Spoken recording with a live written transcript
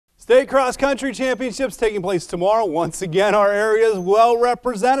State Cross Country Championships taking place tomorrow. Once again, our area is well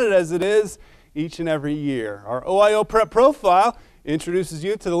represented as it is each and every year. Our OIO Prep Profile introduces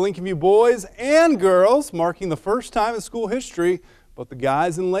you to the Lincoln View boys and girls, marking the first time in school history, but the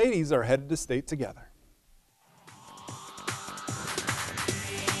guys and ladies are headed to state together.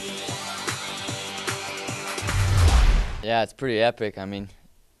 Yeah, it's pretty epic. I mean,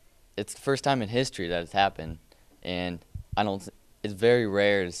 it's the first time in history that it's happened, and it's very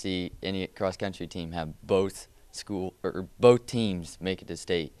rare to see any cross-country team have both teams make it to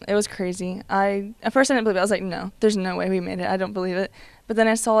state. It was crazy. At first I didn't believe it. I was like, no, there's no way we made it. I don't believe it. But then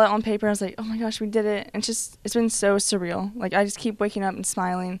I saw it on paper. I was like, oh my gosh, we did it. And it's been so surreal. Like, I just keep waking up and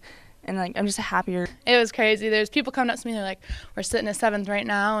smiling, and like I'm just happier. It was crazy. There's people coming up to me. They're like, we're sitting at 7th right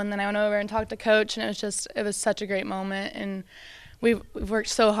now. And then I went over and talked to Coach, and it was such a great moment. And we've worked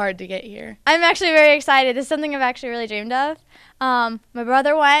so hard to get here. I'm actually very excited. It's something I've actually really dreamed of. My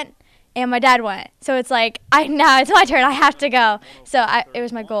brother went and my dad went. So it's like, now it's my turn. I have to go. So it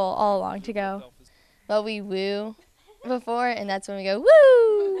was my goal all along to go. Well, we woo before, and that's when we go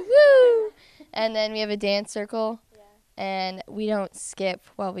woo, woo. And then we have a dance circle, and we don't skip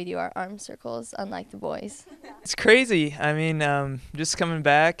while we do our arm circles, unlike the boys. It's crazy. I mean, just coming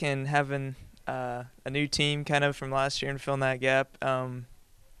back and having a new team kind of from last year and filling that gap.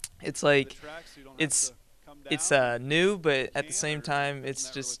 It's like it's new, but at the same time, it's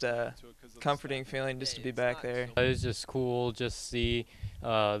just a comforting feeling just to be back there. It was just cool just to see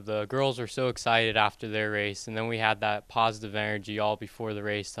the girls were so excited after their race, and then we had that positive energy all before the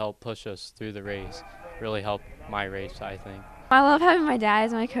race to help push us through the race. Really helped my race, I think. I love having my dad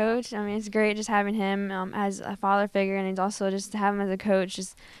as my coach. I mean, it's great just having him as a father figure, and it's also just to have him as a coach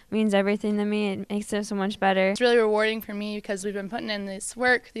just means everything to me. It makes it so much better. It's really rewarding for me because we've been putting in this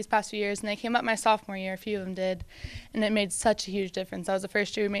work these past few years, and they came up my sophomore year, a few of them did, and it made such a huge difference. That was the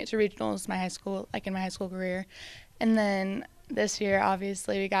first year we made it to regionals in my high school career. And then this year,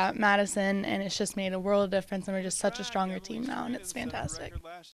 obviously, we got Madison, and it's just made a world of difference, and we're just such a stronger team now, and it's fantastic.